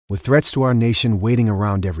With threats to our nation waiting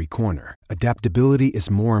around every corner, adaptability is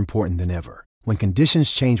more important than ever. When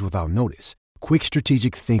conditions change without notice, quick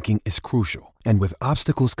strategic thinking is crucial. And with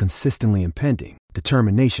obstacles consistently impending,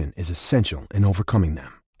 determination is essential in overcoming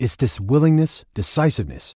them. It's this willingness,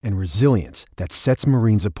 decisiveness, and resilience that sets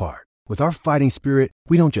Marines apart. With our fighting spirit,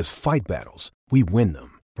 we don't just fight battles, we win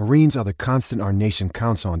them. Marines are the constant our nation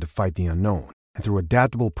counts on to fight the unknown. And through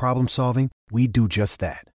adaptable problem solving, we do just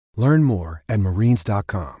that. Learn more at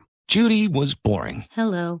marines.com. Judy was boring.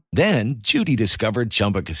 Hello. Then Judy discovered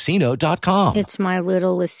ChumbaCasino.com. It's my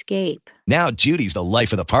little escape. Now Judy's the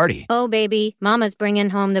life of the party. Oh, baby, mama's bringing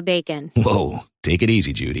home the bacon. Whoa, take it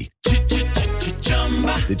easy, Judy.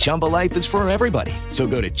 The Chumba life is for everybody. So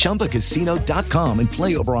go to ChumbaCasino.com and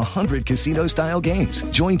play over 100 casino-style games.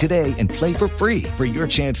 Join today and play for free for your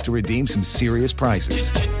chance to redeem some serious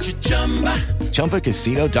prizes.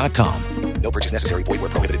 ChumbaCasino.com. No purchase necessary. Void where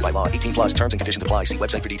prohibited by law. 18 plus terms and conditions apply. See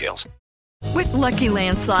website for details. With Lucky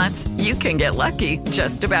Land Slots, you can get lucky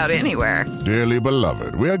just about anywhere. Dearly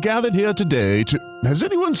beloved, we are gathered here today to... Has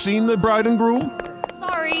anyone seen the bride and groom?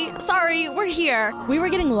 Sorry, we're here. We were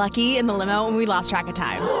getting lucky in the limo and we lost track of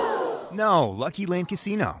time. No, Lucky Land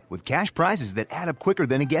Casino, with cash prizes that add up quicker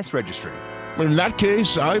than a guest registry. In that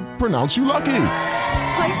case, I pronounce you lucky.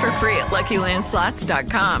 Play for free at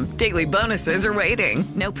LuckyLandSlots.com. Daily bonuses are waiting.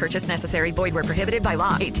 No purchase necessary. Void where prohibited by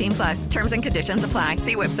law. 18 plus. Terms and conditions apply.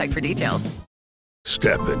 See website for details.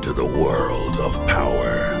 Step into the world of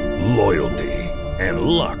power, loyalty, and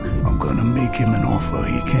luck. I'm gonna make him an offer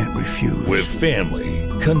he can't refuse. With family,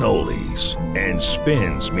 cannolis, and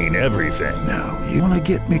spins mean everything. Now, you wanna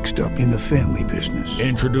get mixed up in the family business.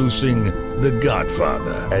 Introducing The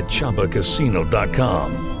Godfather at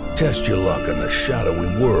ChumbaCasino.com. Test your luck in the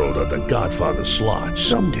shadowy world of The Godfather slot.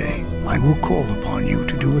 Someday, I will call upon you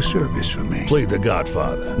to do a service for me. Play The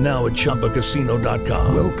Godfather, now at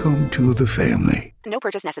ChumbaCasino.com. Welcome to the family. No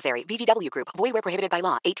purchase necessary. VGW Group. Void where prohibited by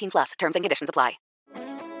law. 18 plus. Terms and conditions apply.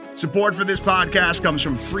 Support for this podcast comes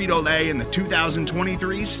from Frito-Lay and the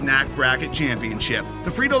 2023 Snack Bracket Championship.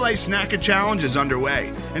 The Frito-Lay Snack-It Challenge is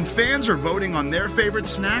underway, and fans are voting on their favorite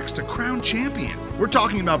snacks to crown champion. We're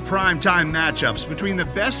talking about prime-time matchups between the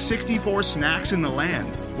best 64 snacks in the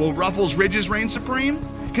land. Will Ruffles Ridges reign supreme?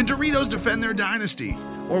 Can Doritos defend their dynasty?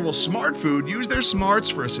 Or will Smart Food use their smarts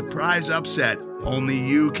for a surprise upset? Only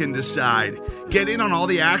you can decide. Get in on all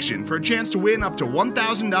the action for a chance to win up to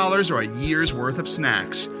 $1,000 or a year's worth of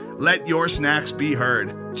snacks. Let your snacks be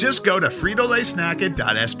heard. Just go to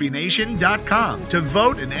fritolaysnacket.sbnation.com to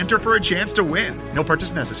vote and enter for a chance to win. No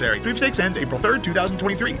purchase necessary. Sweepstakes ends April 3rd,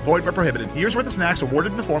 2023. Void where prohibited. Year's worth of snacks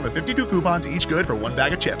awarded in the form of 52 coupons, each good for one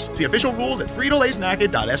bag of chips. See official rules at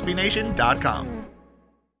fritolaysnacket.sbnation.com.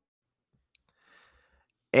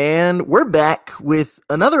 And we're back with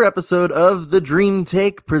another episode of The Dream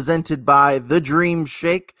Take presented by The Dream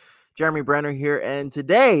Shake. Jeremy Brenner here, and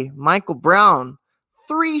today, Michael Brown,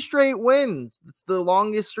 3 straight wins. It's the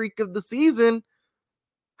longest streak of the season.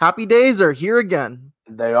 Happy days are here again.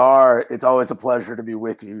 They are. It's always a pleasure to be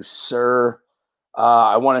with you, sir.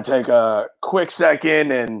 I want to take a quick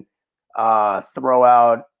second and throw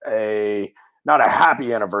out not a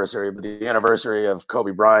happy anniversary, but the anniversary of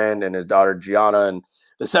Kobe Bryant and his daughter Gianna, and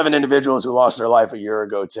the 7 individuals who lost their life a year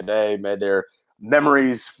ago today. May their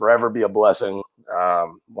memories forever be a blessing.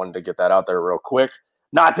 Wanted to get that out there real quick.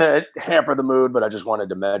 Not to hamper the mood, but I just wanted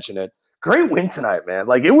to mention it. Great win tonight, man.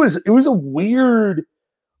 Like it was a weird,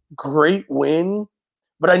 great win,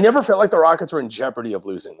 but I never felt like the Rockets were in jeopardy of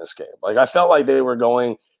losing this game. Like I felt like they were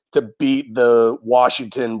going to beat the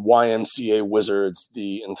Washington YMCA Wizards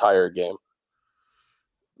the entire game.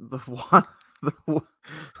 The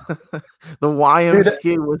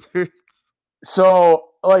YMCA Wizards. So,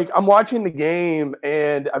 like, I'm watching the game,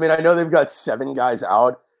 and I mean, I know they've got 7 guys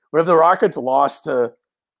out, but if the Rockets lost to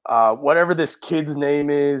whatever this kid's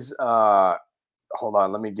name is, hold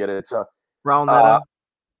on, let me get it. So, Raul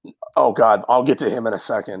oh God, I'll get to him in a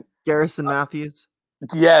second. Garrison Matthews.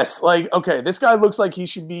 Yes, like, okay, this guy looks like he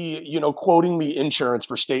should be, quoting me insurance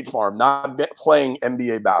for State Farm, not playing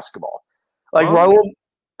NBA basketball. Like Raul,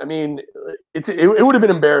 I mean, it would have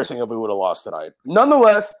been embarrassing if we would have lost tonight.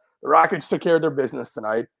 Nonetheless, the Rockets took care of their business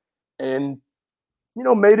tonight and,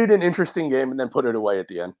 made it an interesting game and then put it away at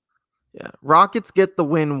the end. Yeah, Rockets get the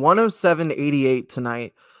win 107-88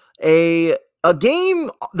 tonight. A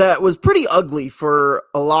game that was pretty ugly for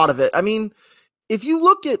a lot of it. I mean, if you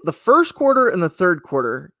look at the first quarter and the third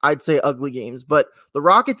quarter, I'd say ugly games, but the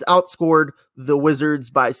Rockets outscored the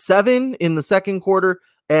Wizards by 7 in the second quarter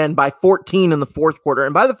and by 14 in the fourth quarter.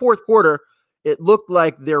 And by the fourth quarter, it looked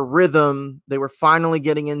like their rhythm, they were finally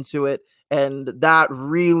getting into it, And that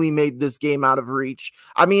really made this game out of reach.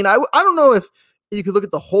 I mean, I don't know if you could look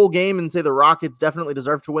at the whole game and say the Rockets definitely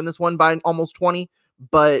deserve to win this one by almost 20,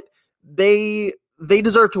 but they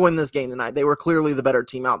deserve to win this game tonight. They were clearly the better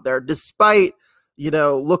team out there, despite,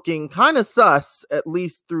 looking kind of sus, at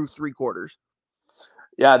least through 3 quarters.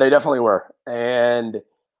 Yeah, they definitely were. And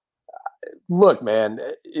look, man,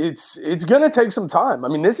 it's going to take some time. I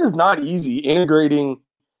mean, this is not easy integrating,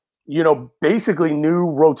 basically new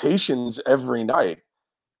rotations every night.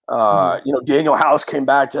 Daniel House came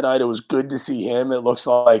back tonight. It was good to see him. It looks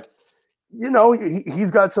like,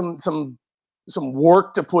 he's got some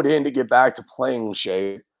work to put in to get back to playing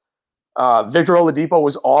shape. Victor Oladipo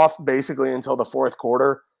was off basically until the fourth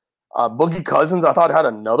quarter. Boogie Cousins, I thought, had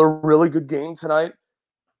another really good game tonight.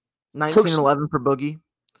 19-11 for Boogie.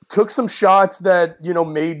 Took some shots that,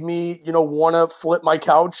 made me, want to flip my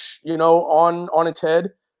couch, on its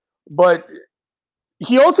head. But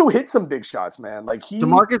he also hit some big shots, man. Like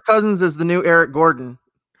DeMarcus Cousins is the new Eric Gordon.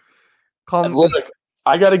 Look,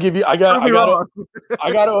 I gotta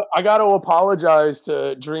apologize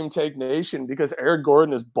to Dream Take Nation because Eric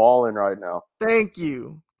Gordon is balling right now. Thank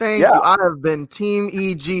you. I have been Team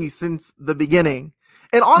EG since the beginning.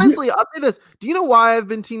 And honestly, I'll say this. Do you know why I've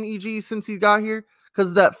been Team EG since he got here?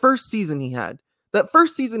 Because that first season he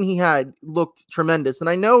had looked tremendous. And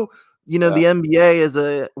I know, the NBA is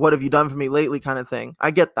a what have you done for me lately kind of thing.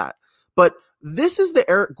 I get that. But this is the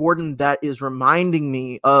Eric Gordon that is reminding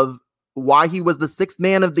me of why he was the 6th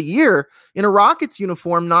man of the year in a Rockets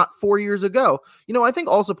uniform not 4 years ago. I think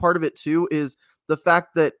also part of it too is the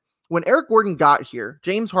fact that when Eric Gordon got here,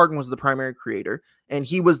 James Harden was the primary creator and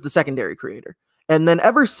he was the secondary creator. And then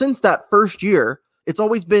ever since that first year, it's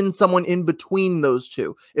always been someone in between those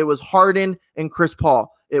two. It was Harden and Chris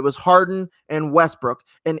Paul. It was Harden and Westbrook.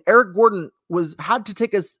 And Eric Gordon had to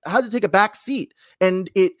take a back seat. And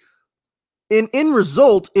it in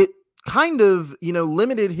result, it kind of,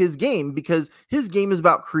 limited his game because his game is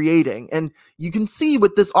about creating. And you can see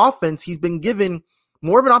with this offense, he's been given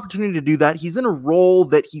more of an opportunity to do that. He's in a role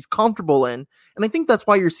that he's comfortable in. And I think that's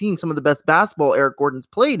why you're seeing some of the best basketball Eric Gordon's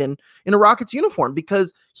played in a Rockets uniform,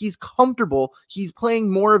 because he's comfortable. He's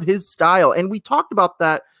playing more of his style. And we talked about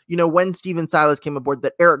that, when Steven Silas came aboard,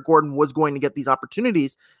 that Eric Gordon was going to get these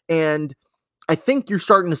opportunities. And I think you're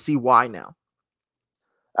starting to see why now.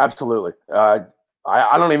 Absolutely. I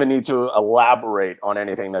don't even need to elaborate on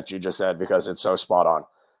anything that you just said because it's so spot on.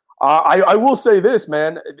 I will say this,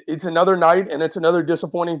 man. It's another night, and it's another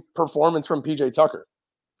disappointing performance from PJ Tucker.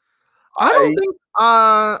 I don't think.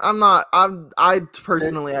 I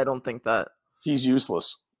personally don't think that he's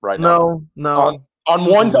useless right now. No. On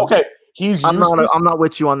one, okay, he's useless. I'm not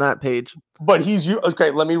with you on that page. But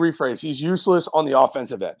okay. Let me rephrase. He's useless on the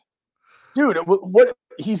offensive end, dude. What?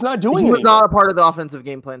 He's not doing. He was not a part of the offensive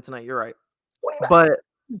game plan tonight. You're right. But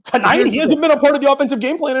tonight he hasn't been a part of the offensive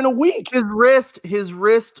game plan in a week. His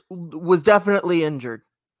wrist was definitely injured.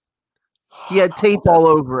 He had tape all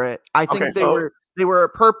over it. I think they were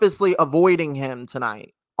purposely avoiding him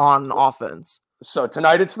tonight on offense. So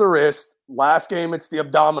tonight it's the wrist. Last game it's the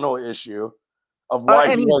abdominal issue of why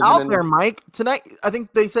and he's out there, Mike. Tonight I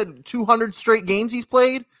think they said 200 straight games he's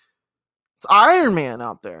played. It's Iron Man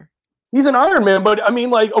out there. He's an Iron Man, but I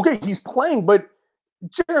mean, okay, he's playing, but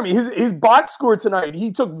Jeremy, his box score tonight,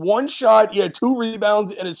 he took 1 shot, he had 2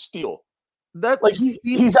 rebounds and a steal.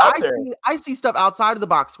 He's out there. I see stuff outside of the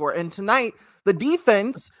box score. And tonight, the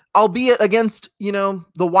defense, albeit against, the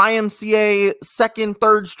YMCA second,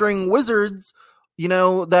 third string Wizards,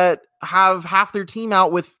 that have half their team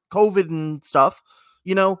out with COVID and stuff,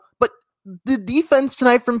 but the defense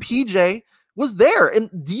tonight from PJ was there. And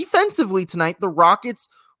defensively tonight, the Rockets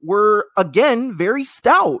were, again, very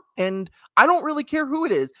stout. And I don't really care who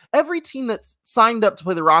it is. Every team that's signed up to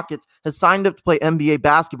play the Rockets has signed up to play NBA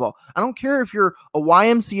basketball. I don't care if you're a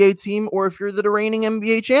YMCA team or if you're the reigning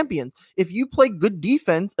NBA champions. If you play good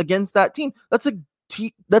defense against that team, that's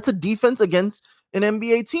a defense against an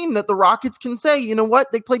NBA team that the Rockets can say, you know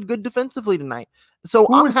what, they played good defensively tonight.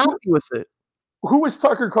 So I'm happy with it. Who was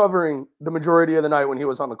Tucker covering the majority of the night when he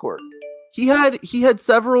was on the court? He had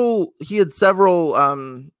several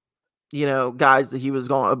guys that he was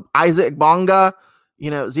going. Isaac Bonga,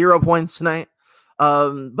 0 points tonight.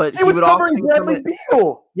 But he was covering Bradley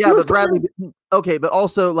Beal. Yeah, but Bradley. Okay, but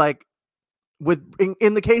also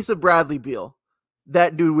in the case of Bradley Beal,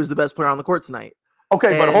 that dude was the best player on the court tonight.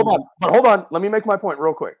 Okay, but hold on. Let me make my point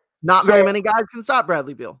real quick. Not very many guys can stop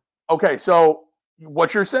Bradley Beal. Okay, so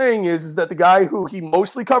what you're saying is that the guy who he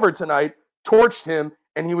mostly covered tonight torched him,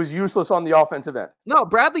 and he was useless on the offensive end. No,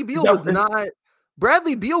 Bradley Beal was not.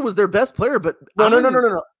 Bradley Beal was their best player, but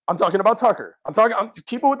no. I'm talking about Tucker. I'm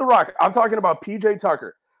keep it with the Rocket. I'm talking about PJ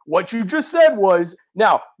Tucker. What you just said was,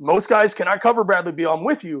 now, most guys cannot cover Bradley Beal. I'm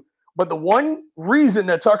with you. But the one reason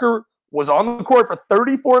that Tucker was on the court for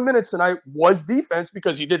 34 minutes tonight was defense,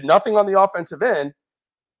 because he did nothing on the offensive end.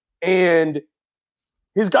 And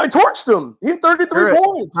his guy torched him. He had 33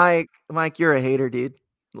 points. Mike, you're a hater, dude.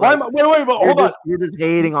 Wait, but hold on. You're just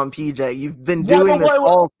hating on PJ. You've been doing this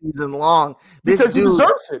all season long. Because he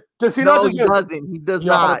deserves it. Does he not deserve it? No, he doesn't. He does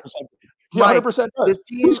not. 100%. He 100% does. This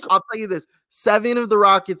team, I'll tell you this, 7 of the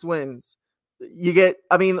Rockets wins.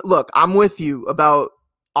 Look, I'm with you about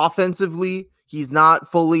offensively, he's not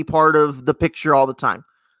fully part of the picture all the time.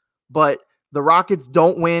 But the Rockets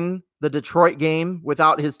don't win the Detroit game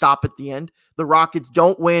without his stop at the end. The Rockets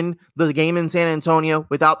don't win the game in San Antonio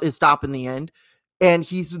without his stop in the end. And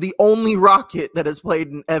he's the only Rocket that has played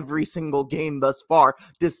in every single game thus far,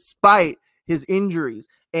 despite his injuries.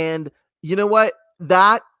 And you know what?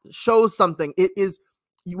 That shows something. It is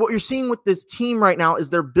what you're seeing with this team right now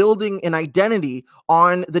is they're building an identity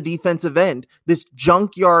on the defensive end, this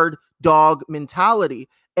junkyard dog mentality.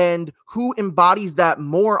 And who embodies that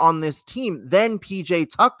more on this team than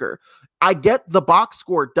PJ Tucker? I get the box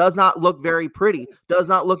score does not look very pretty, does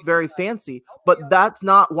not look very fancy, but that's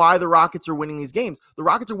not why the Rockets are winning these games. The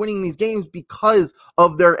Rockets are winning these games because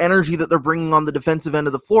of their energy that they're bringing on the defensive end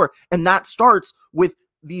of the floor. And that starts with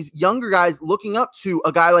these younger guys looking up to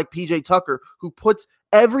a guy like PJ Tucker, who puts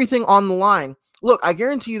everything on the line. Look, I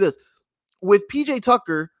guarantee you this, with PJ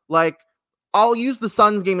Tucker, like, I'll use the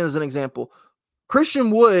Suns game as an example.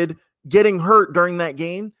 Christian Wood getting hurt during that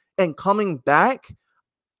game and coming back,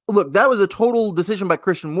 look, that was a total decision by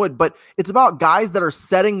Christian Wood, but it's about guys that are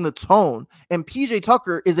setting the tone. And PJ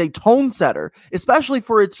Tucker is a tone setter, especially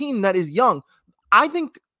for a team that is young. I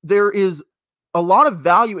think there is a lot of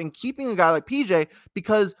value in keeping a guy like PJ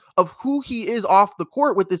because of who he is off the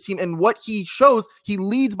court with this team and what he shows. He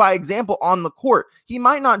leads by example on the court. He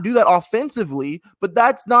might not do that offensively, but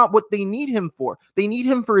that's not what they need him for. They need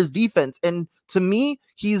him for his defense. And to me,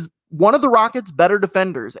 he's one of the Rockets' better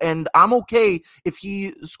defenders, and I'm okay if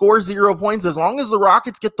he scores 0 points. As long as the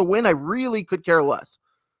Rockets get the win, I really could care less.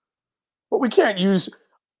 But we can't use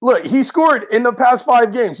 – look, he scored in the past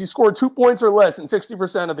 5 games. He scored 2 points or less in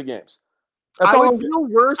 60% of the games. That's I would feel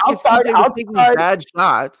worse if he was taking bad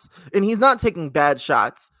shots, and he's not taking bad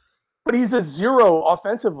shots. But he's a 0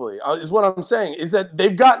 offensively, is what I'm saying, is that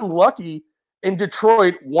they've gotten lucky in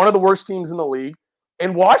Detroit, one of the worst teams in the league,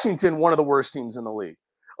 and Washington, one of the worst teams in the league.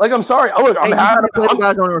 Like, I'm sorry. Look, I'm happy.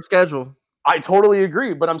 Guys on our schedule. I totally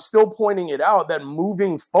agree, but I'm still pointing it out that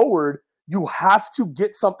moving forward, you have to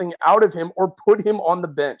get something out of him or put him on the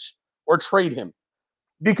bench or trade him.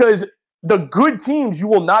 Because the good teams you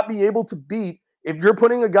will not be able to beat if you're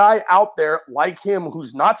putting a guy out there like him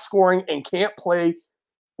who's not scoring and can't play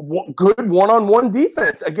good one-on-one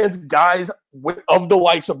defense against guys of the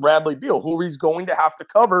likes of Bradley Beal, who he's going to have to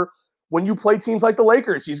cover when you play teams like the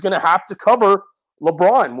Lakers. He's going to have to cover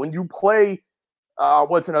LeBron. When you play,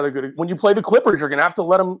 when you play the Clippers, you're going to have to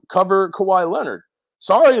let him cover Kawhi Leonard.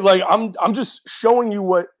 Sorry, like I'm just showing you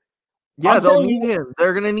what. Yeah, they'll need him.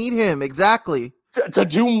 They're going to need him. Exactly. To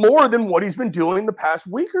do more than what he's been doing the past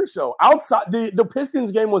week or so. Outside, the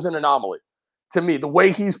Pistons game was an anomaly to me. The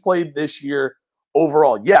way he's played this year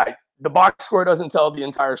overall. Yeah, the box score doesn't tell the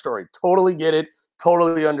entire story. Totally get it.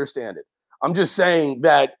 Totally understand it. I'm just saying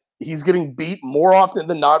that he's getting beat more often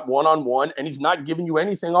than not one-on-one, and he's not giving you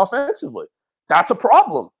anything offensively. That's a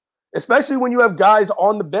problem, especially when you have guys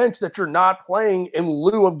on the bench that you're not playing in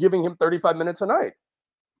lieu of giving him 35 minutes a night.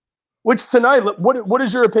 Which tonight, what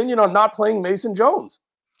is your opinion on not playing Mason Jones?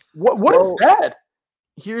 What is that?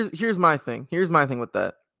 Here's my thing. Here's my thing with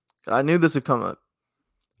that. I knew this would come up.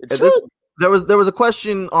 There was a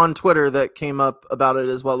question on Twitter that came up about it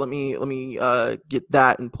as well. Let me get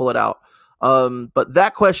that and pull it out. But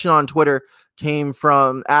that question on Twitter came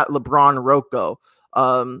from @LeBron Rocco.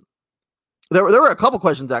 There were a couple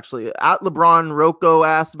questions, actually. @LeBron Rocco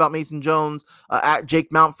asked about Mason Jones.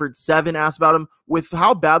 @Jake Mountford 7 asked about him. With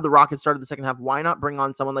how bad the Rockets started the second half, why not bring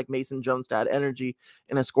on someone like Mason Jones to add energy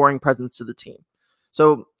and a scoring presence to the team?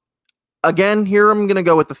 So, again, here I'm going to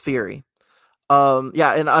go with the theory. And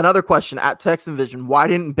another question, @TexanVision. Why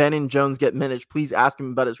didn't Ben and Jones get minutes? Please ask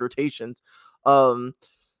him about his rotations.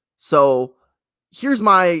 So, here's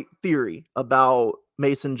my theory about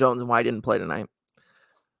Mason Jones and why he didn't play tonight.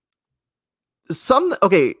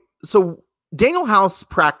 So Daniel House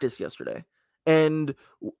practiced yesterday, and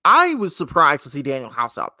I was surprised to see Daniel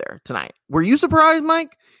House out there tonight. Were you surprised,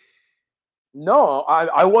 Mike? No,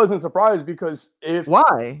 I wasn't surprised because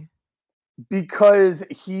why? Because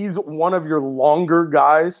he's one of your longer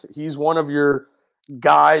guys. He's one of your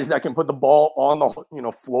guys that can put the ball on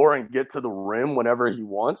the floor and get to the rim whenever he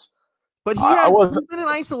wants. But he's been in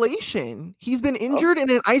isolation. He's been injured and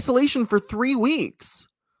in isolation for 3 weeks.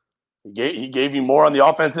 He gave you more on the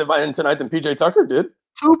offensive end tonight than PJ Tucker did.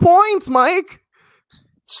 2 points, Mike.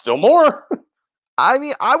 Still more. I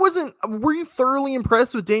mean, were you thoroughly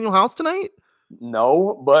impressed with Daniel House tonight?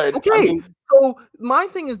 No, but okay. So my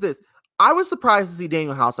thing is this. I was surprised to see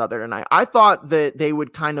Daniel House out there tonight. I thought that they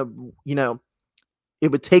would kind of,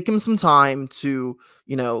 it would take him some time to,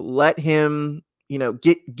 let him,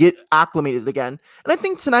 get acclimated again. And I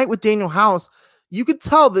think tonight with Daniel House, you could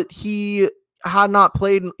tell that he had not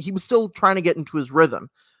played. He was still trying to get into his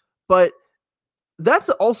rhythm. But that's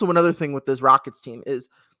also another thing with this Rockets team is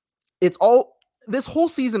this whole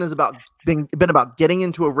season is been about getting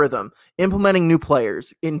into a rhythm, implementing new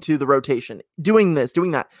players into the rotation, doing this,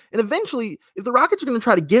 doing that. And eventually, if the Rockets are going to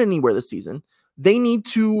try to get anywhere this season, they need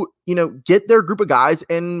to, get their group of guys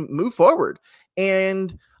and move forward.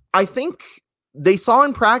 And I think they saw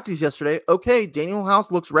in practice yesterday, okay, Daniel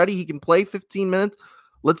House looks ready. He can play 15 minutes.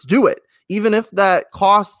 Let's do it. Even if that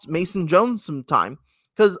costs Mason Jones some time.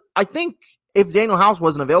 Because I think if Daniel House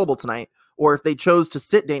wasn't available tonight, or if they chose to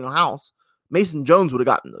sit Daniel House, Mason Jones would have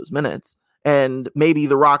gotten those minutes, and maybe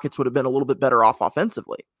the Rockets would have been a little bit better off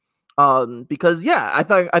offensively. Because I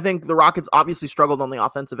think the Rockets obviously struggled on the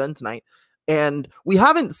offensive end tonight, and we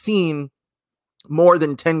haven't seen more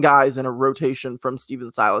than 10 guys in a rotation from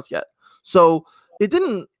Steven Silas yet. So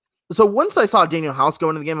once I saw Daniel House go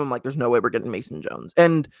into the game, I'm like, there's no way we're getting Mason Jones.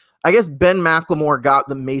 And I guess Ben McLemore got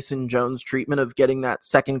the Mason Jones treatment of getting that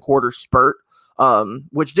second quarter spurt.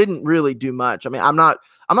 Which didn't really do much. I mean, I'm not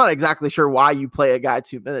exactly sure why you play a guy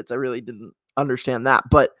 2 minutes. I really didn't understand that.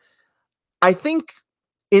 But I think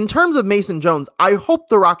in terms of Mason Jones, I hope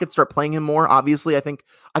the Rockets start playing him more. Obviously, I think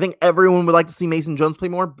everyone would like to see Mason Jones play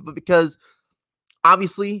more, but because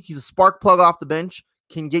obviously he's a spark plug off the bench,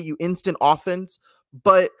 can get you instant offense.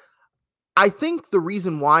 But I think the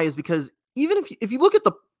reason why is because even if you look at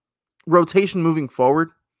the rotation moving forward,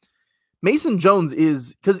 Mason Jones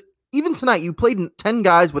is, because even tonight, you played 10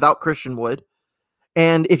 guys without Christian Wood.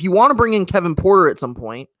 And if you want to bring in Kevin Porter at some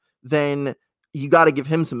point, then you got to give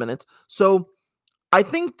him some minutes. So I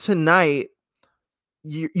think tonight,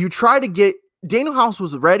 you try to get Daniel House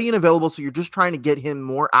was ready and available. So you're just trying to get him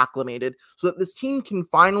more acclimated so that this team can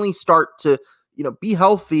finally start to, be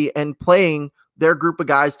healthy and playing their group of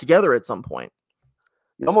guys together at some point.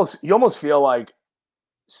 You almost feel like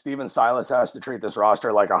Steven Silas has to treat this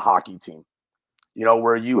roster like a hockey team.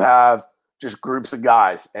 Where you have just groups of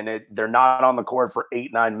guys and they're not on the court for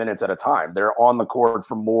 8-9 minutes at a time. They're on the court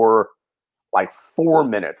for more like 4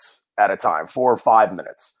 minutes at a time, 4 or 5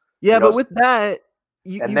 minutes. Yeah, but with that,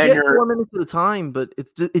 you get 4 minutes at a time, but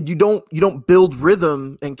you don't build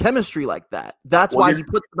rhythm and chemistry like that. That's why he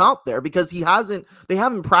puts them out there, because they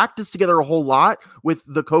haven't practiced together a whole lot with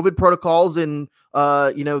the COVID protocols and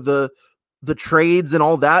the trades and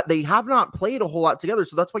all that. They have not played a whole lot together.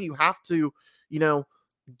 So that's why you have to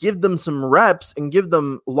give them some reps and give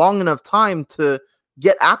them long enough time to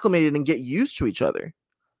get acclimated and get used to each other.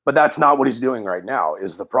 But that's not what he's doing right now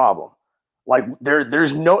is the problem. Like there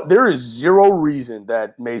is zero reason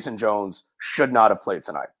that Mason Jones should not have played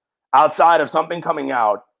tonight outside of something coming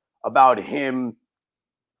out about him,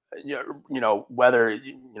 whether,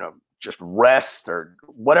 just rest or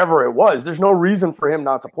whatever it was. There's no reason for him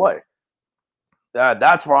not to play.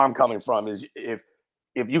 That's where I'm coming from is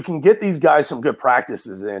if you can get these guys some good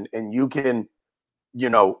practices in and you can,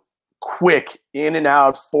 quick in and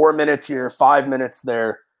out, 4 minutes here, 5 minutes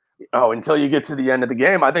there, until you get to the end of the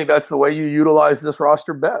game, I think that's the way you utilize this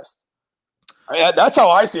roster best. That's how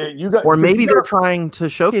I see it. Or maybe they're trying to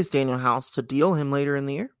showcase Daniel House to deal him later in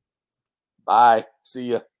the year. Bye.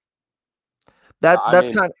 See ya. That's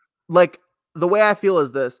kind of like the way I feel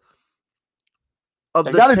is this. Of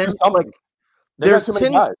the 10, there's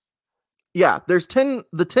 10 guys. Yeah, there's 10.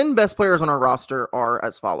 The 10 best players on our roster are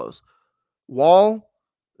as follows: Wall,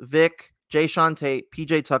 Vic, Jayshawn Tate,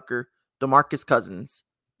 PJ Tucker, DeMarcus Cousins.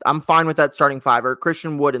 I'm fine with that starting five, or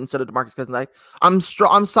Christian Wood instead of DeMarcus Cousins. I'm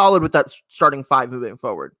solid with that starting five moving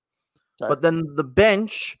forward. Okay. But then the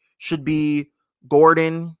bench should be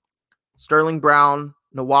Gordon, Sterling Brown,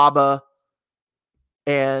 Nwaba,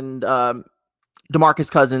 and DeMarcus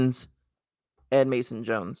Cousins and Mason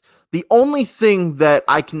Jones. The only thing that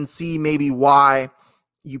I can see maybe why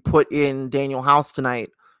you put in Daniel House tonight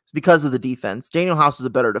is because of the defense. Daniel House is a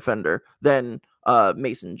better defender than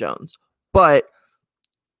Mason Jones, but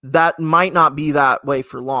that might not be that way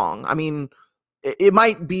for long. I mean, it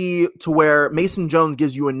might be to where Mason Jones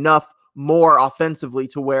gives you enough more offensively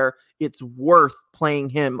to where it's worth playing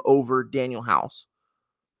him over Daniel House.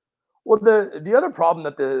 Well, the other problem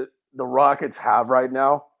that the Rockets have right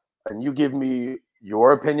now, and you give me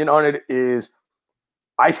your opinion on it, is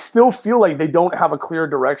I still feel like they don't have a clear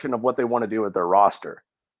direction of what they want to do with their roster.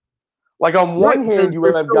 Like on one hand, you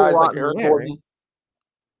have guys like Eric Gordon.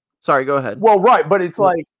 Sorry, go ahead. Well, right, but it's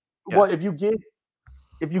like, well, if you get,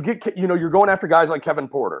 you're going after guys like Kevin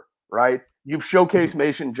Porter, right? You've showcased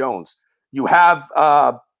Mason Jones. You have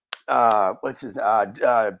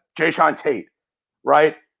Jayshawn Tate,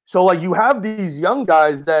 right? So like you have these young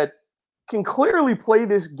guys that can clearly play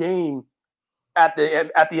this game at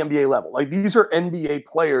the NBA level. Like these are NBA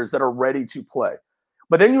players that are ready to play.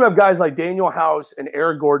 But then you have guys like Daniel House and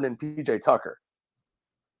Eric Gordon and PJ Tucker.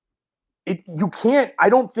 I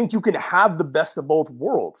don't think you can have the best of both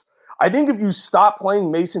worlds. I think if you stop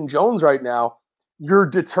playing Mason Jones right now, you're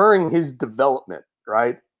deterring his development,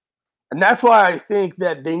 right? And that's why I think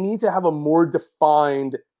that they need to have a more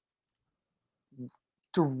defined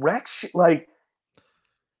direction. Like,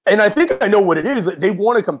 and I think I know what it is. They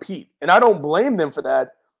want to compete, and I don't blame them for that.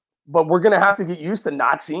 But we're going to have to get used to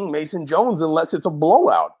not seeing Mason Jones unless it's a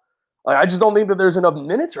blowout. Like, I just don't think that there's enough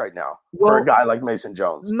minutes right now for a guy like Mason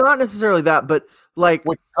Jones. Not necessarily that, but like,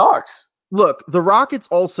 which sucks. Look, the Rockets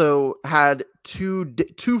also had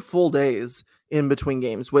two full days in between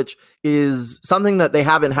games, which is something that they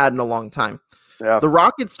haven't had in a long time. Yeah. The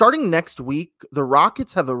Rockets, starting next week, the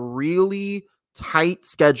Rockets have a really tight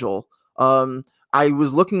schedule. I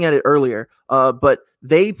was looking at it earlier, but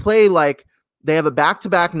they play they have a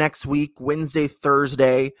back-to-back next week, Wednesday,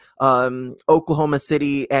 Thursday, Oklahoma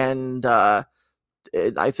City, and I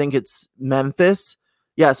think it's Memphis.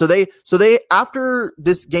 Yeah, so they after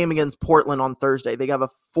this game against Portland on Thursday, they have a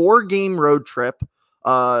 4-game road trip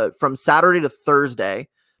from Saturday to Thursday.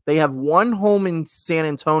 They have one home in San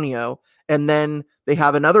Antonio, and then they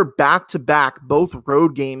have another back-to-back, both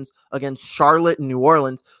road games against Charlotte and New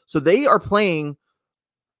Orleans. So they are playing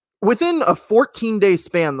within a 14-day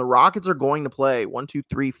span. The Rockets are going to play 1, 2,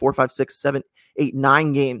 3, 4, 5, 6, 7, 8,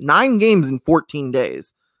 9 games. 9 games in 14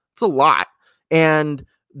 days. It's a lot. And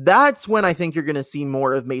that's when I think you're going to see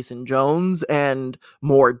more of Mason Jones and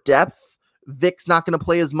more depth. Vic's not going to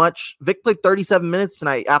play as much. Vic played 37 minutes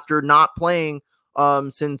tonight after not playing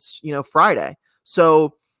since Friday.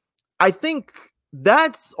 So I think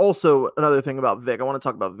that's also another thing about Vic. I want to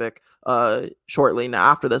talk about Vic shortly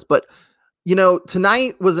now after this, but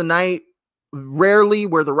tonight was a night rarely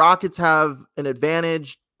where the Rockets have an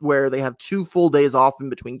advantage, where they have 2 full days off in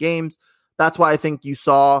between games. That's why I think you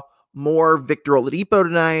saw more Victor Oladipo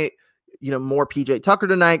tonight, more PJ Tucker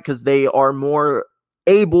tonight, because they are more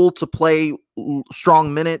able to play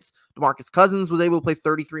strong minutes. DeMarcus Cousins was able to play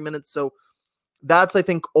 33 minutes. So that's, I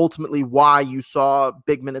think, ultimately why you saw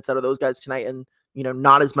big minutes out of those guys tonight, and,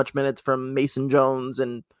 not as much minutes from Mason Jones,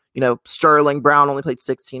 and, Sterling Brown only played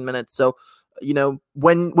 16 minutes. So,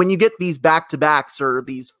 when you get these back-to-backs or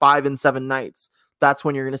these 5 and 7 nights, that's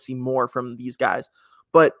when you're going to see more from these guys.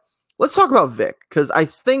 But let's talk about Vic, because I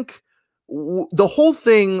think the whole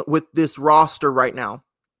thing with this roster right now,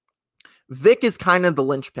 Vic is kind of the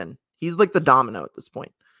linchpin. He's like the domino at this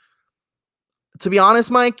point. To be honest,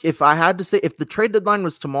 Mike, if I had to say, if the trade deadline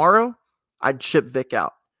was tomorrow, I'd ship Vic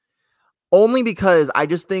out. Only because I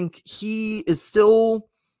just think he is still,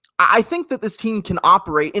 I think that this team can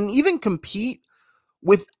operate and even compete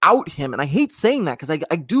without him. And I hate saying that because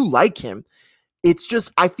I do like him. It's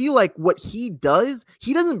just, I feel like what he does,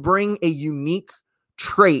 he doesn't bring a unique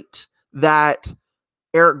trait that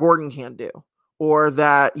Eric Gordon can do, or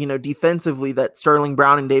that, defensively that Sterling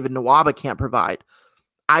Brown and David Nwaba can't provide.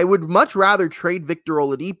 I would much rather trade Victor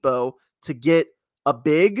Oladipo to get a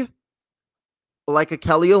big, like a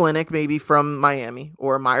Kelly Olynyk maybe from Miami,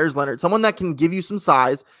 or Myers Leonard, someone that can give you some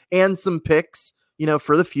size and some picks,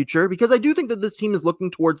 for the future, because I do think that this team is looking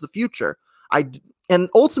towards the future. And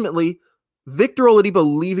ultimately, Victor Oladipo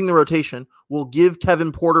leaving the rotation will give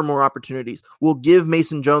Kevin Porter more opportunities, will give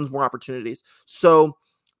Mason Jones more opportunities. So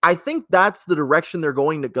I think that's the direction they're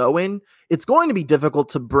going to go in. It's going to be difficult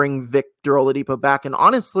to bring Victor Oladipo back. And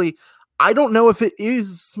honestly, I don't know if it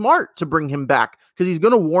is smart to bring him back, because he's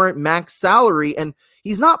going to warrant max salary, and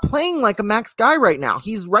he's not playing like a max guy right now.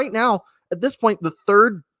 He's right now, at this point, the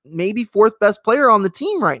 3rd, maybe 4th best player on the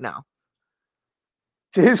team right now.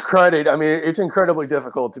 To his credit, I mean, it's incredibly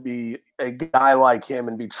difficult to be a guy like him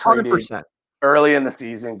and be traded 100%. Early in the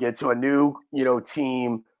season, get to a new,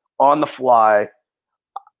 team on the fly.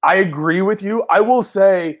 I agree with you. I will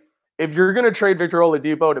say, if you're going to trade Victor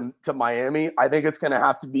Oladipo to Miami, I think it's going to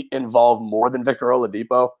have to involve more than Victor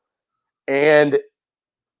Oladipo. And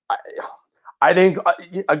I think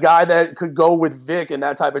a guy that could go with Vic in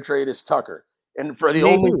that type of trade is Tucker. And for the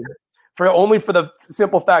only for the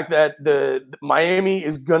simple fact that the Miami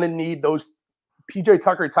is going to need those PJ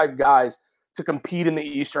Tucker type guys to compete in the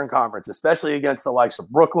Eastern Conference, especially against the likes of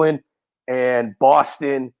Brooklyn and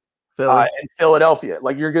Boston and Philadelphia.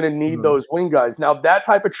 Like, you're going to need those wing guys. Now, that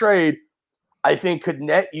type of trade, I think, could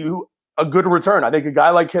net you a good return. I think a guy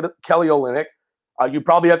like Kelly Olynyk, you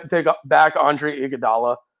probably have to take back Andre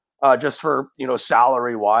Iguodala just for,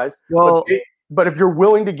 salary wise. Well, but if you're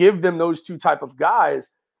willing to give them those two type of guys,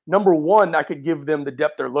 number one, that could give them the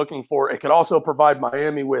depth they're looking for. It could also provide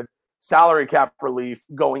Miami with salary cap relief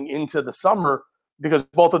going into the summer because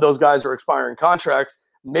both of those guys are expiring contracts.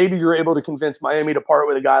 Maybe you're able to convince Miami to part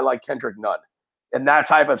with a guy like Kendrick Nunn. In that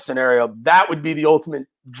type of scenario, that would be the ultimate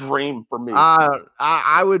dream for me.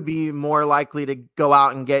 I would be more likely to go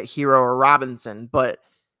out and get Hero or Robinson, but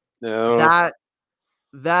that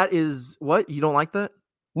is what you don't like that?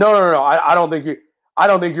 No. I don't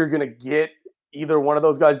think you're going to get either one of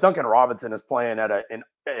those guys. Duncan Robinson is playing at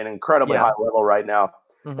an incredibly high level right now.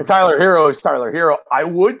 Mm-hmm. And Tyler Hero is Tyler Hero. I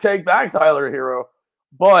would take back Tyler Hero,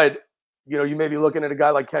 but you may be looking at a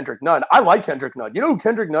guy like Kendrick Nunn. I like Kendrick Nunn. You know who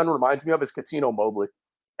Kendrick Nunn reminds me of is Katino Mobley.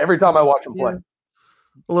 Every time I watch him play.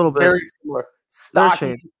 A little bit. Very similar.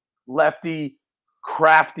 Stocky, lefty,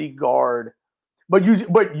 crafty guard. But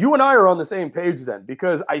you and I are on the same page then,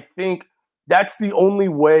 because I think that's the only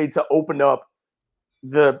way to open up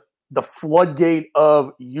the floodgate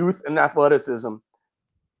of youth and athleticism.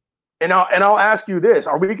 And I'll ask you this.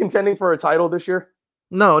 Are we contending for a title this year?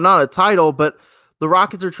 No, not a title, but the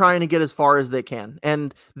Rockets are trying to get as far as they can.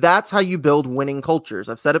 And that's how you build winning cultures.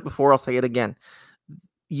 I've said it before. I'll say it again.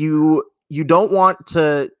 You don't want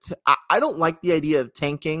to I don't like the idea of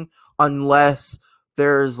tanking unless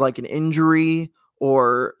there's like an injury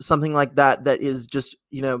or something like that is just,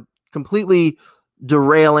 completely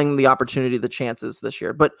derailing the opportunity, the chances this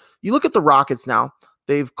year. But you look at the Rockets now,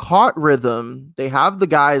 they've caught rhythm. They have the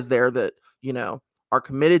guys there that, are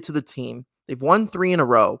committed to the team. They've won 3 in a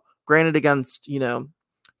row, granted against,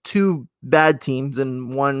 2 bad teams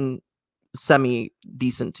and 1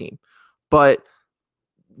 semi-decent team. But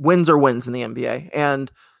wins are wins in the NBA. And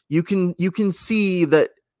you can see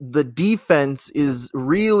that the defense is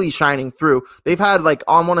really shining through. They've had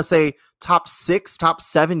I want to say top 6, top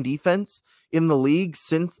 7 defense in the league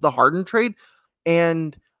since the Harden trade.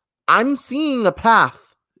 And I'm seeing a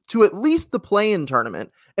path to at least the play-in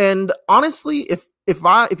tournament. And honestly, if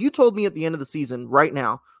you told me at the end of the season right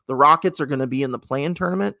now, the Rockets are going to be in the play-in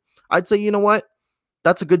tournament, I'd say, you know what?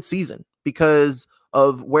 That's a good season because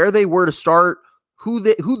of where they were to start, who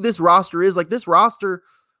this roster is. Like, this roster,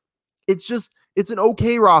 it's an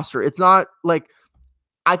okay roster. It's not like,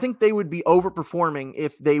 I think they would be overperforming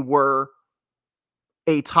if they were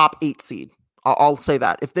a top 8 seed. I'll say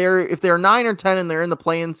that. If they're 9 or 10 and they're in the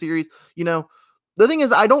play-in series, the thing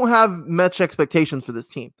is, I don't have much expectations for this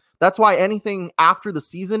team. That's why anything after the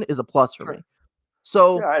season is a plus for me.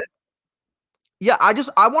 So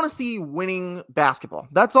I want to see winning basketball.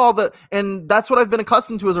 That's all and that's what I've been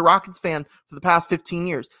accustomed to as a Rockets fan for the past 15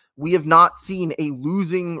 years. We have not seen a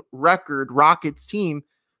losing record Rockets team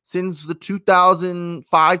since the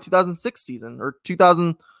 2005-2006 season, or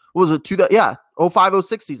 2000, what was it?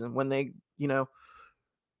 05-06 season when they,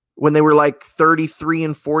 when they were like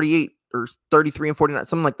 33-48 or 33-49,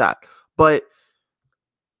 something like that. But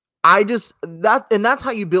that's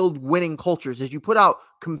how you build winning cultures, is you put out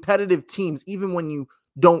competitive teams, even when you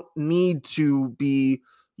don't need to be,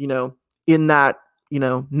 in that,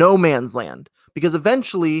 no man's land, because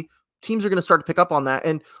eventually teams are going to start to pick up on that.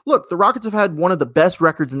 And look, the Rockets have had one of the best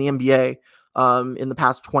records in the NBA in the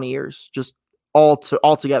past 20 years, just all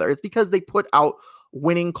together. It's because they put out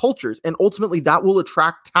winning cultures, and ultimately that will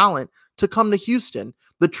attract talent to come to Houston.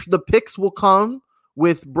 The picks will come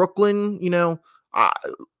with Brooklyn,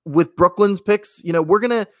 with Brooklyn's picks, we're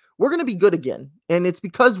going to be good again. And it's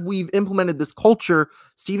because we've implemented this culture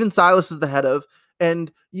Steven Silas is the head of.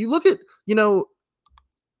 And you look at,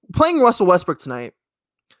 playing Russell Westbrook tonight,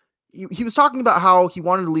 he was talking about how he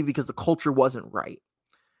wanted to leave because the culture wasn't right.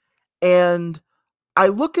 And I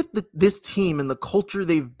look at this team and the culture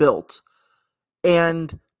they've built,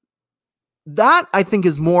 and that, I think,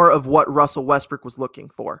 is more of what Russell Westbrook was looking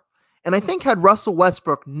for. And I think had Russell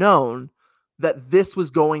Westbrook known that this was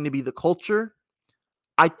going to be the culture,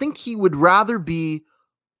 I think he would rather be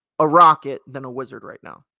a Rocket than a Wizard right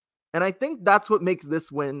now. And I think that's what makes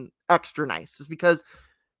this win extra nice, is because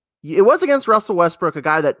it was against Russell Westbrook, a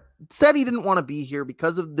guy that said he didn't want to be here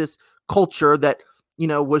because of this culture that,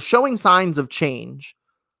 was showing signs of change,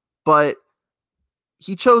 but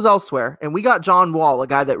he chose elsewhere. And we got John Wall, a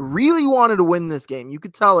guy that really wanted to win this game. You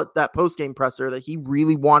could tell at that post-game presser that he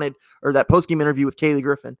really wanted, or that post-game interview with Kaylee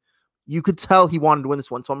Griffin, you could tell he wanted to win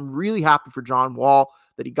this one. So I'm really happy for John Wall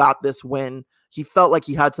that he got this win. He felt like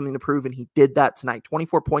he had something to prove, and he did that tonight.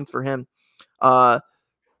 24 points for him. I'm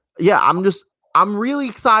really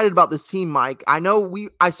excited about this team, Mike. I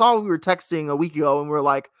saw we were texting a week ago, and we were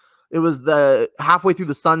like, it was the halfway through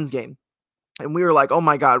the Suns game, and we were like, oh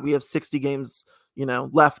my God, we have 60 games,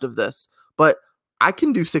 left of this, but I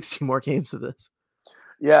can do 60 more games of this.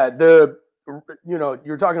 Yeah.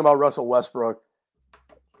 You're talking about Russell Westbrook.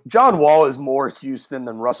 John Wall is more Houston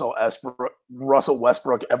than Russell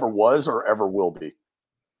Westbrook ever was or ever will be.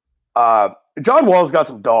 John Wall's got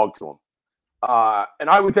some dog to him. And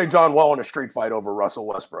I would take John Wall in a street fight over Russell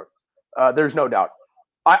Westbrook. There's no doubt.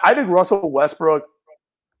 I think Russell Westbrook,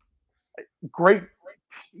 great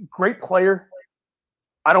player.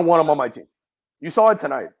 I don't want him on my team. You saw it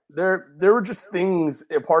tonight. There were just things,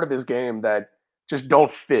 a part of his game that just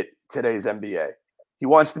don't fit today's NBA. He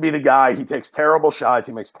wants to be the guy. He takes terrible shots.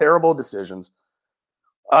 He makes terrible decisions.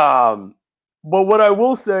 But what I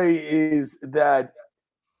will say is that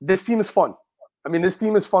this team is fun. I mean, this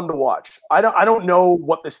team is fun to watch. I don't know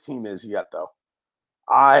what this team is yet, though.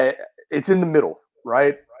 It's in the middle,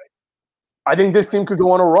 right? I think this team could go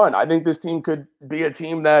on a run. I think this team could be a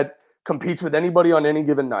team that competes with anybody on any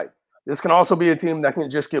given night. This can also be a team that can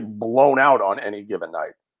just get blown out on any given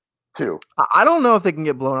night, too. I don't know if they can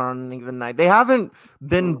get blown out on any given night. They haven't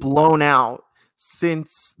been blown out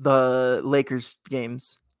since the Lakers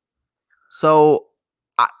games. So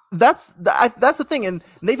that's the thing. And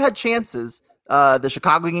they've had chances. The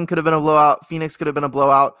Chicago game could have been a blowout. Phoenix could have been a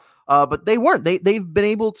blowout. But they weren't. They've been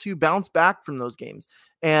able to bounce back from those games.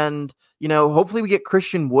 And, hopefully we get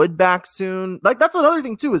Christian Wood back soon. Like, that's another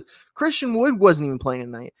thing, too, is Christian Wood wasn't even playing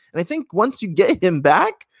tonight. And I think once you get him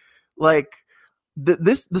back, like,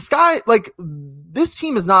 this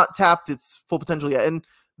team has not tapped its full potential yet. And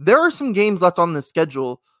there are some games left on the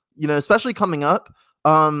schedule, especially coming up.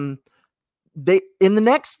 In the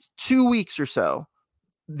next 2 weeks or so,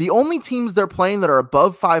 the only teams they're playing that are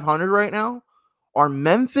above 500 right now are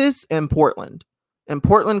Memphis and Portland. And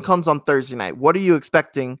Portland comes on Thursday night. What are you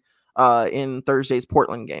expecting in Thursday's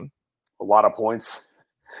Portland game? A lot of points.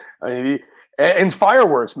 I mean, and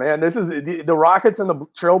fireworks, man. This is the Rockets and the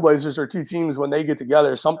Trailblazers are two teams when they get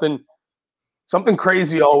together. Something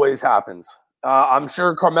crazy always happens. I'm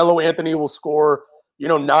sure Carmelo Anthony will score,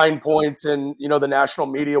 9 points, and the national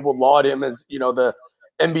media will laud him as the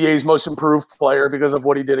NBA's most improved player because of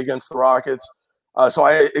what he did against the Rockets. So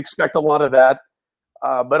I expect a lot of that.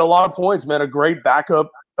 But a lot of points, man. A great backcourt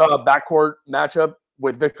matchup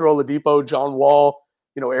with Victor Oladipo, John Wall,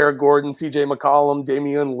 Eric Gordon, CJ McCollum,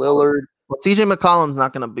 Damian Lillard. Well, CJ McCollum's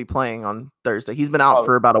not going to be playing on Thursday. He's been out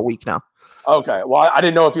for about a week now. Okay. Well, I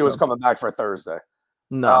didn't know if he was coming back for Thursday.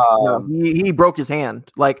 No, he broke his hand.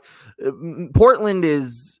 Like, Portland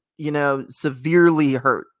is, severely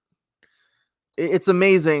hurt. It's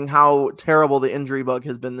amazing how terrible the injury bug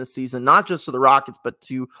has been this season, not just to the Rockets, but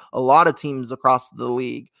to a lot of teams across the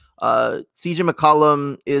league. CJ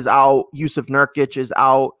McCollum is out. Yusuf Nurkic is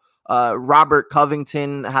out. Robert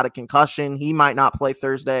Covington had a concussion. He might not play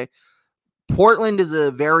Thursday. Portland is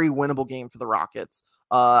a very winnable game for the Rockets.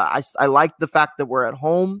 I like the fact that we're at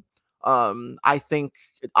home. I think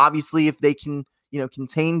obviously if they can,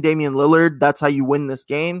 contain Damian Lillard, that's how you win this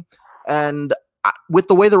game. And with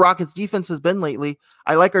the way the Rockets defense has been lately,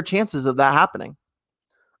 I like our chances of that happening.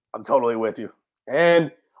 I'm totally with you.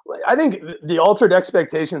 And I think the altered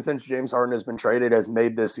expectation since James Harden has been traded has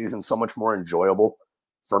made this season so much more enjoyable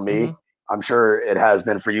for me. Mm-hmm. I'm sure it has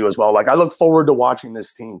been for you as well. Like, I look forward to watching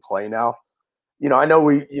this team play now. I know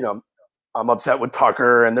I'm upset with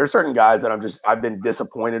Tucker, and there's certain guys that I've been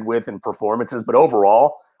disappointed with in performances, but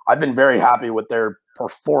overall, I've been very happy with their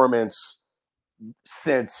performance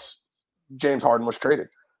since James Harden was traded.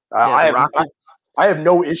 I have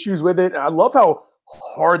no issues with it. And I love how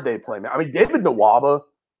hard they play, man. I mean, David Nwaba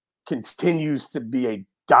continues to be a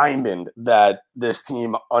diamond that this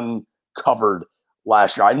team uncovered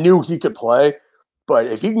last year. I knew he could play, but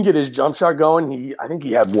if he can get his jump shot going, I think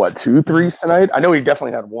he had 2 threes tonight. I know he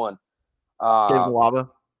definitely had one. David Nwaba.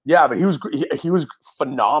 Yeah, but he was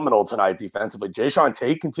phenomenal tonight defensively. Jayshawn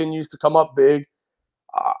Tate continues to come up big.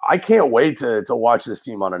 I can't wait to watch this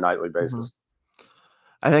team on a nightly basis.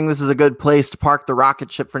 I think this is a good place to park the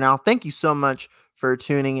rocket ship for now. Thank you so much for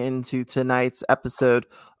tuning into tonight's episode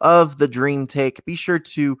of The Dream Take. Be sure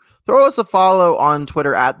to throw us a follow on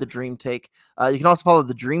Twitter at The Dream Take. You can also follow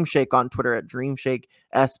The Dream Shake on Twitter at Dream Shake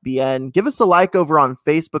SBN. Give us a like over on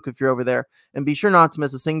Facebook if you're over there. And be sure not to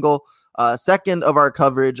miss a single second of our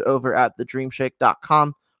coverage over at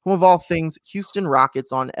thedreamshake.com, home of all things Houston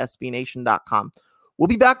Rockets on SBNation.com. We'll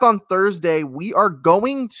be back on Thursday. We are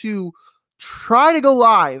going to try to go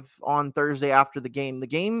live on Thursday after the game. The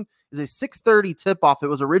game is a 6:30 tip-off. It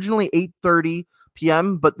was originally 8:30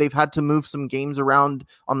 p.m., but they've had to move some games around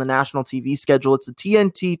on the national TV schedule. It's a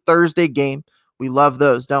TNT Thursday game. We love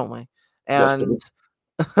those, don't we? And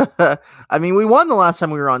I mean, we won the last time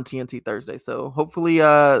we were on TNT Thursday, so hopefully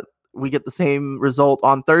we get the same result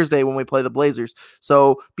on Thursday when we play the Blazers.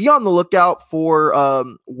 So be on the lookout for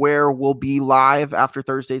where we'll be live after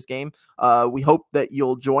Thursday's game. We hope that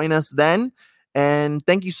you'll join us then. And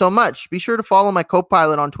thank you so much. Be sure to follow my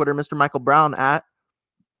co-pilot on Twitter, Mr. Michael Brown, at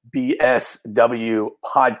BSW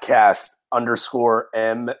Podcast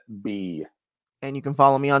 _MB. And you can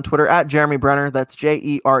follow me on Twitter at Jeremy Brenner. That's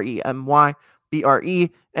JeremyBrenner.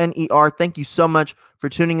 Thank you so much for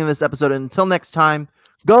tuning in this episode. And until next time,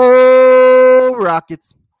 go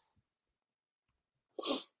Rockets.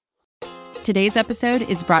 Today's episode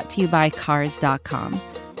is brought to you by Cars.com.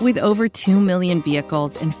 With over 2 million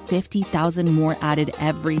vehicles and 50,000 more added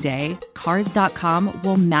every day, Cars.com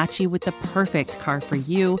will match you with the perfect car for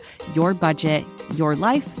you, your budget, your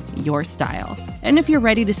life, your style. And if you're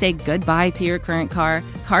ready to say goodbye to your current car,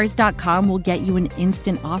 Cars.com will get you an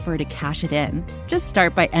instant offer to cash it in. Just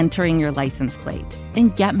start by entering your license plate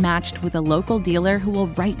and get matched with a local dealer who will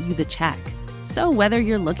write you the check. So whether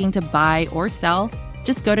you're looking to buy or sell,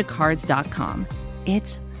 just go to Cars.com.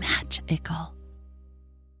 It's magical.